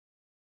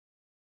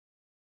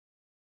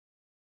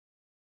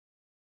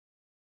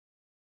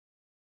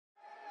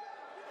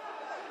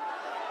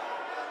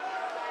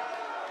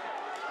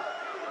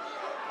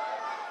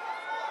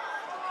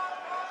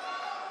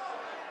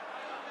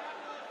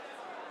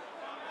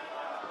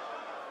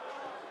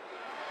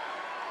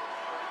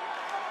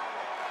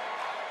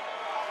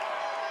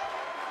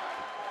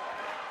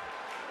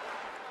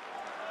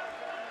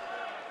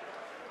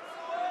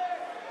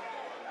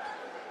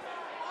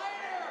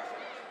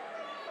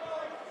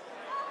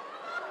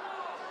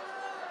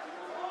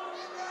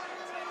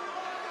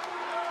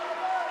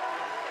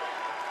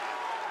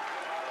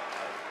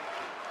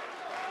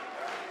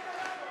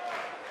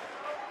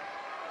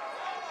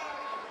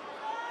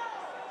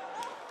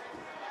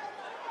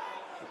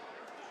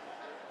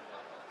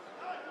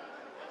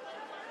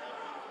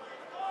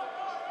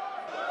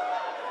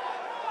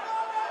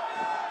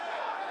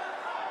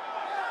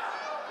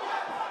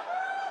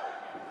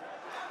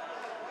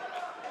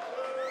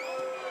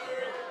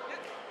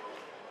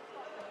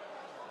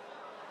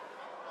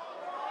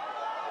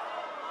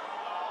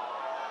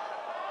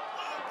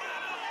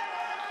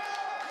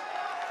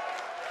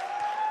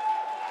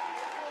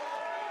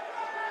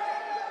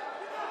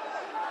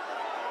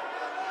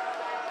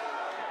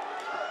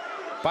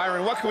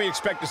Byron, what can we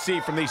expect to see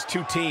from these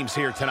two teams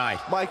here tonight?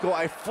 Michael,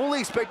 I fully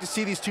expect to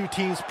see these two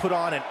teams put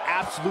on an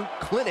absolute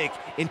clinic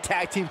in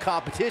tag team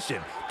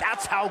competition.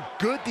 That's how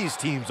good these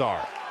teams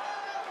are.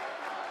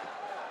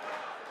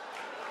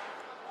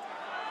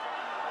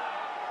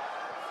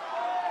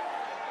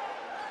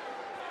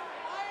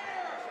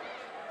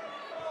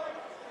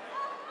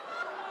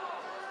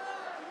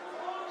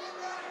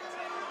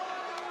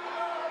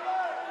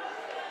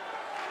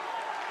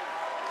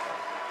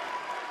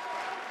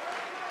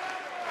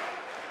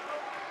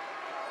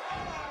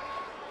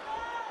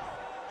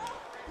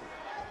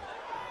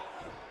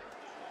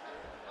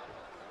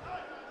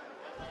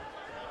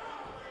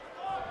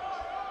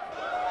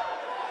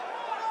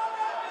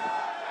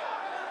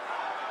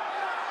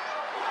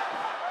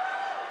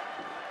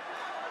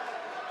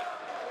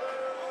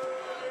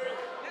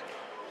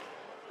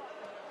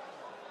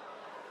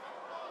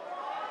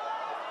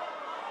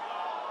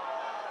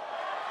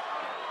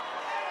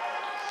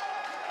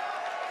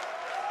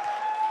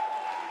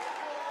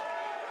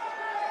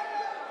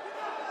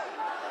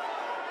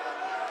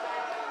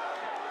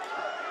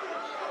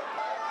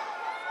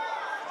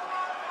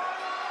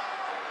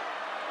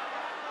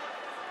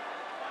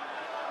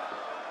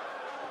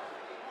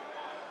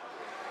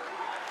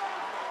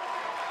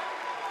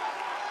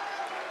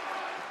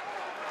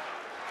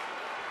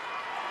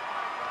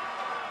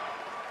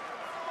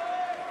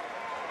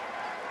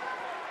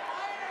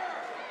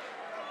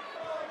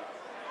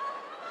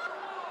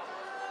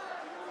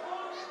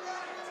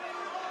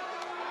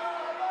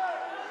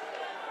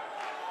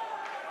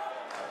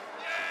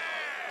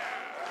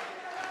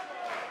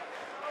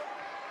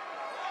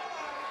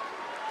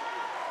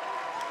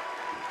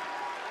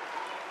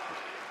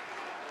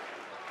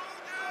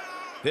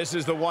 This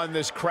is the one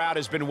this crowd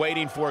has been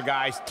waiting for,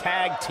 guys.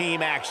 Tag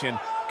team action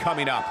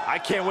coming up. I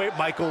can't wait,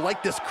 Michael.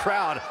 Like this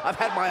crowd, I've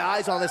had my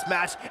eyes on this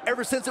match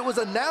ever since it was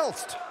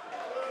announced.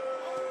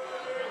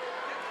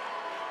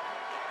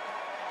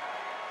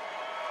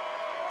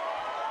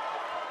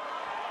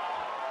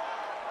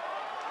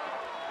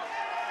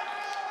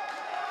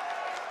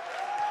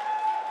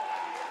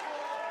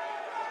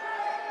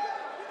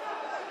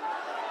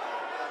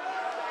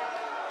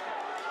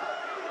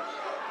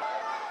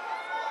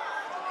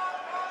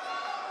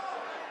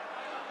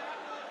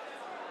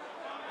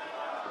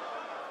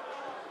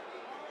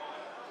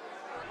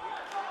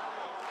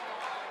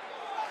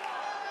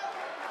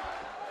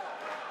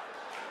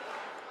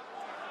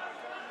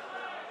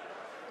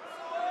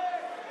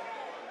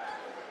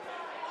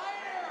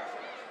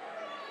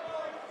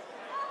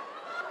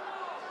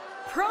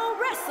 Pro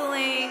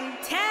Wrestling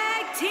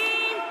Tag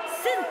Team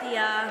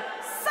Cynthia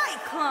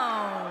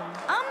Cyclone,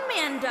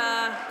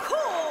 Amanda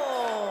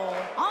Cole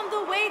on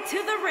the way to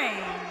the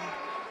ring.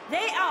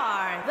 They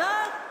are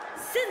the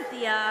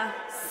Cynthia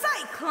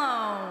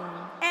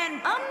Cyclone and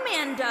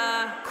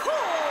Amanda Cole.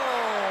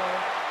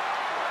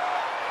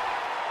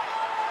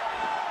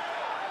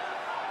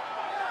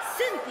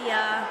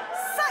 Cynthia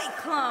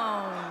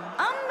Cyclone,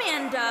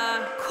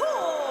 Amanda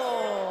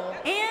Cole,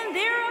 and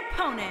their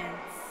opponents.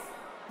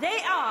 They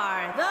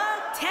are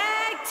the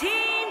Tag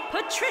Team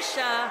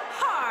Patricia,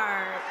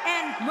 Hart,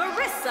 and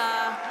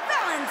Marissa,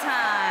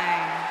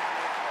 Valentine.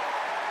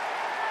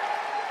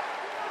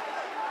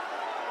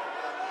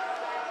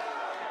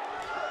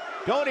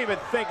 Don't even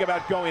think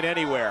about going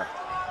anywhere.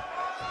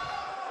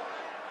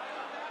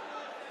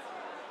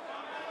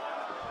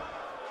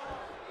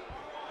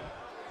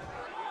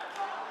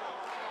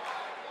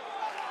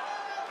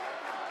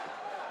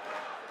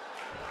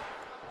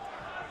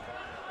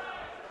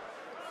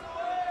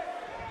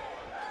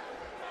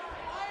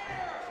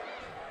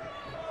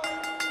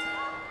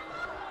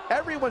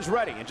 Everyone's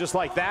ready, and just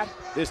like that,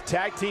 this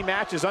tag team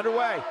match is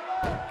underway.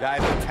 Guys,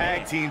 the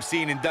tag team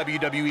scene in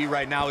WWE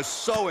right now is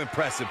so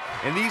impressive,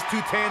 and these two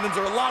tandems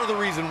are a lot of the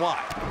reason why.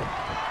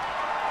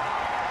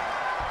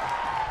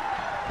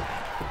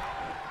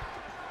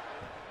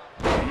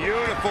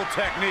 Beautiful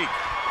technique.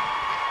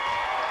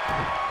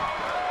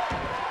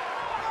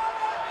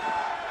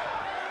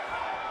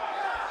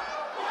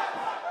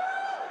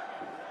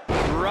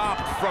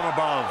 Dropped from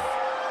above.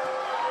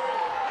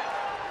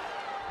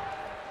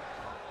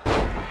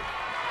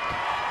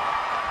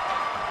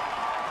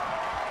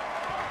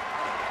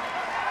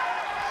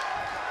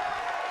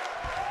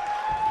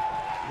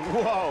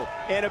 Whoa,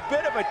 and a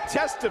bit of a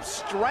test of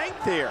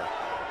strength here.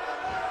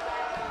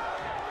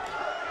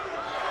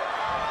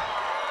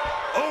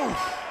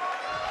 Oof.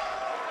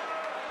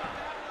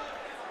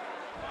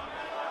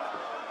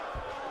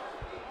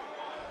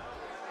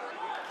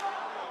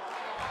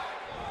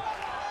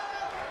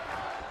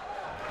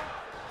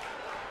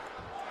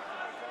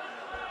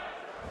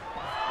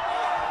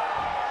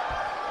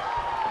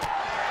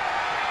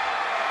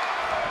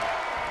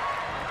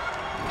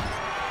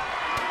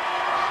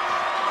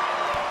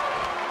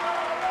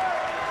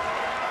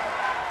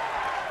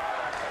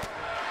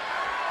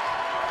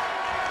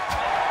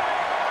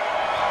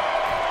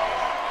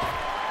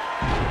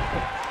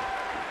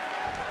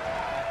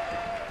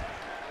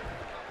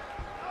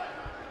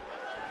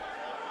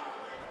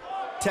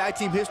 Tag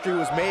team history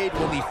was made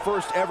when the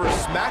first ever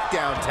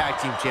SmackDown Tag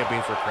Team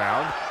Champions were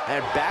crowned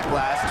at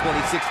Backlash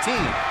 2016.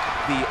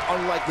 The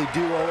unlikely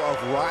duo of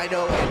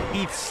Rhino and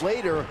Heath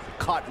Slater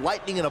caught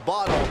lightning in a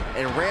bottle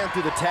and ran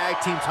through the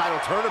tag team title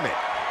tournament.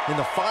 In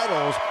the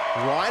finals,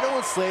 Rhino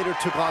and Slater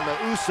took on the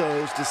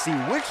Usos to see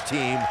which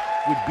team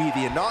would be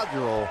the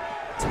inaugural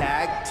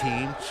Tag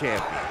Team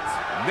Champions.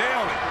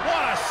 Nailed it.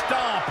 What a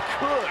stomp.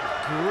 Good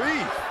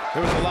grief.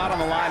 There was a lot on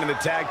the line in the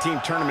Tag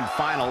Team Tournament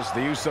Finals.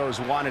 The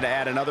Usos wanted to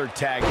add another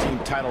Tag Team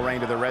title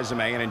reign to their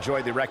resume and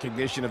enjoyed the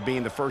recognition of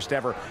being the first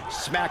ever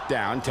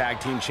SmackDown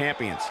Tag Team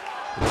Champions.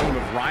 The team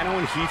of Rhino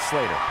and Heath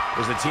Slater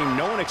was the team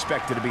no one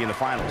expected to be in the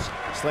finals.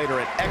 Slater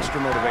had extra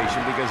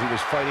motivation because he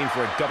was fighting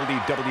for a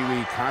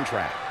WWE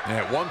contract. And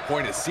at one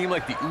point, it seemed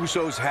like the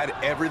Usos had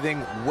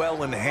everything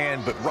well in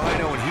hand, but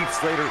Rhino and Heath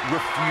Slater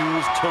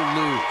refused to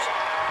lose.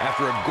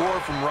 After a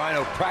gore from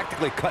Rhino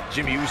practically cut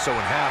Jimmy Uso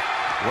in half,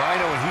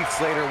 Rhino and Heath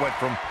Slater went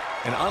from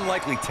an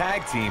unlikely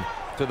tag team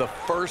to the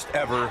first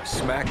ever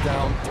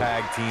SmackDown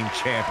Tag Team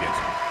Champions.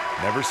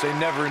 Never say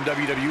never in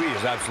WWE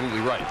is absolutely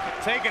right.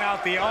 Taking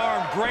out the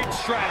arm, great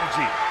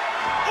strategy.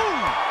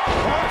 Ooh,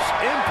 harsh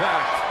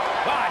impact.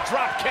 Ah,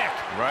 drop kick.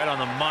 Right on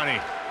the money.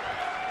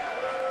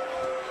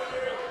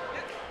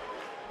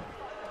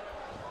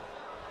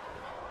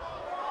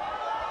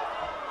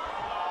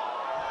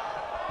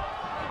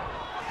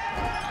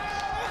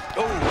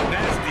 Oh,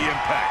 nasty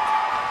impact.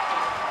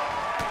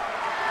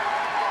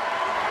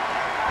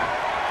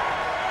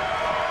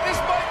 This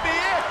might be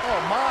it.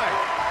 Oh,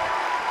 my.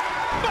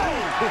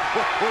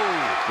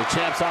 The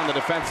champ's on the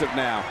defensive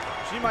now.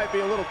 She might be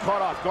a little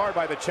caught off guard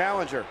by the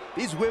challenger.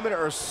 These women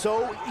are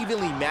so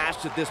evenly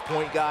matched at this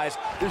point, guys.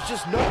 There's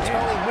just no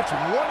telling which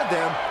one of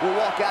them will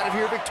walk out of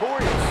here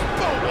victorious.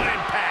 Boom, what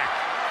impact.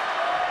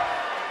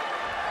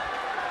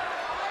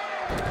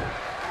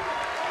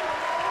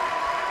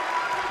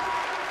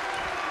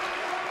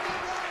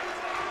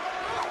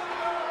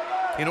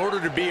 In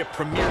order to be a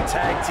premier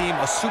tag team,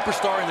 a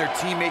superstar and their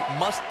teammate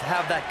must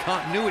have that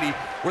continuity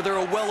where they're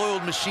a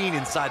well-oiled machine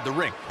inside the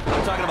ring.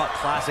 I'm talking about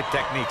classic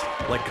techniques,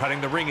 like cutting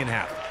the ring in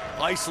half,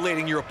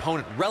 isolating your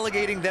opponent,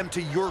 relegating them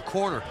to your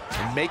corner,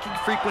 and making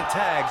frequent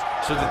tags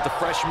so that the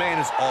fresh man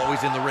is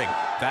always in the ring.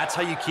 That's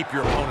how you keep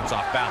your opponents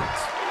off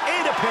balance.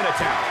 Into pin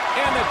attempt,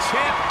 and the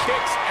champ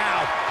kicks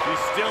out.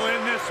 She's still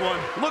in this one.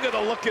 Look at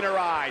the look in her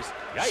eyes.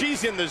 Yikes.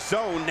 She's in the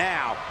zone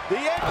now. The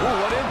end. Ooh,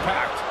 what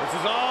impact.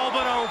 This is all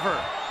but over.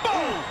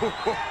 Boom!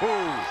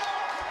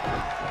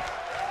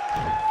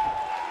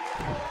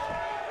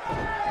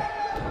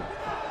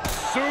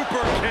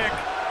 Super kick.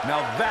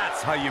 Now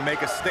that's how you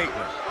make a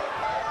statement.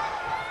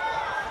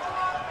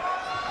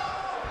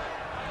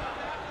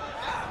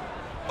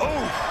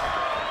 Oh!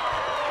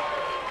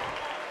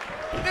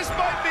 This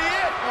might be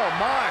it. Oh,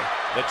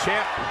 my. The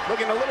champ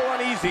looking a little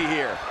uneasy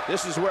here.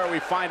 This is where we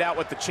find out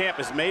what the champ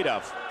is made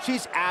of.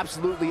 She's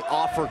absolutely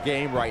off her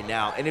game right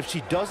now, and if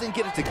she doesn't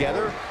get it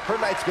together, her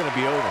night's going to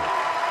be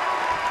over.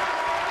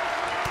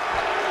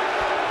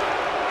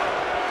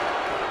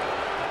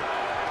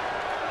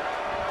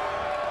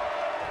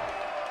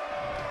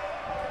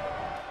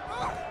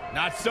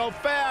 Not so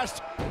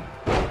fast.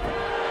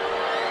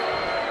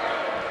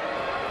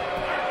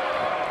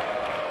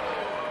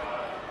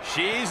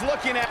 She's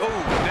looking at... Oh,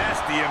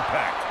 nasty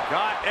impact.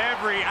 Got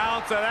every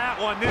ounce of that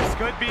one. This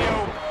could be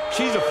over.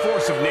 She's a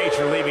force of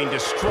nature, leaving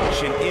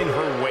destruction in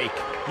her wake.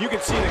 You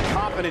can see the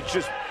confidence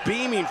just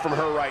beaming from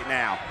her right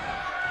now.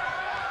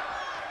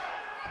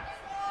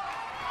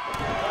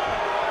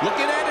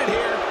 Looking at it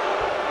here.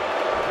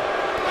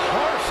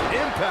 Harsh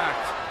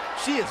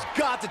impact. She has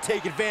got to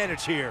take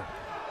advantage here.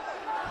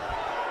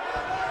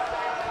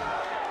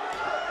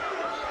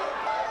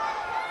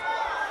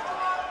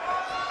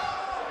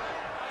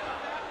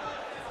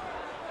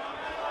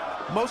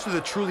 Most of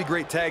the truly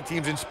great tag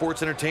teams in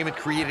sports entertainment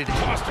created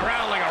Tossed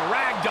around like a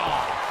rag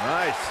doll.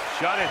 Nice.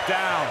 Shut it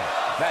down.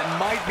 that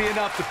might be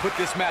enough to put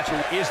this match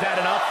away. Is that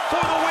enough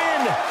for the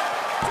win?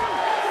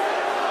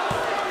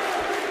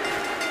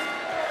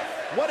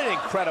 What an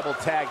incredible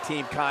tag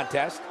team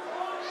contest.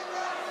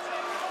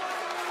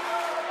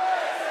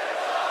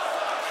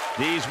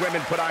 These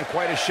women put on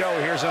quite a show.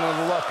 Here's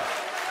another look.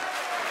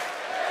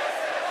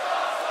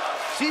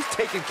 She's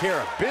taking care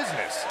of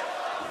business.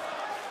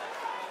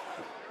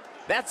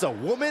 That's a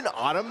woman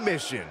on a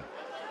mission.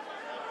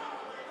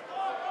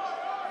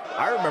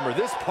 I remember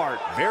this part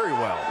very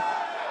well.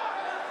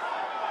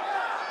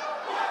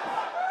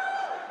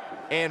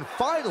 And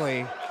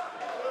finally,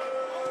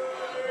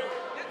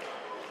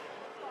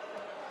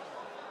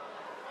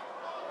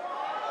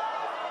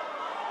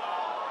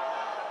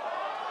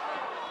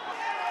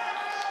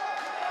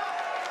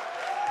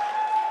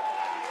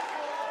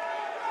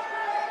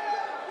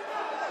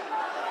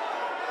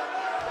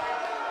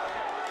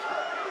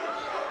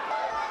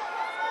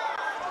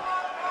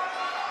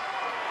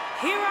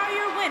 here are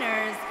your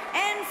winners,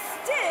 and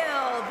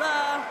still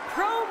the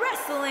Pro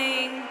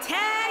Wrestling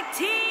Tag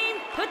Team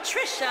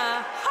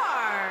Patricia,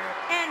 Hart,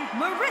 and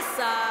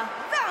Marissa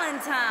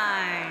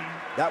Valentine.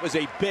 That was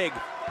a big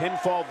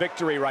pinfall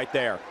victory right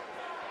there.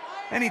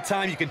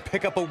 Anytime you can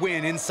pick up a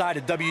win inside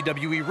a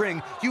WWE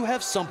ring, you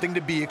have something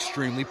to be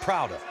extremely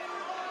proud of.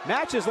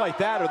 Matches like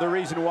that are the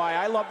reason why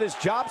I love this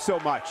job so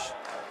much.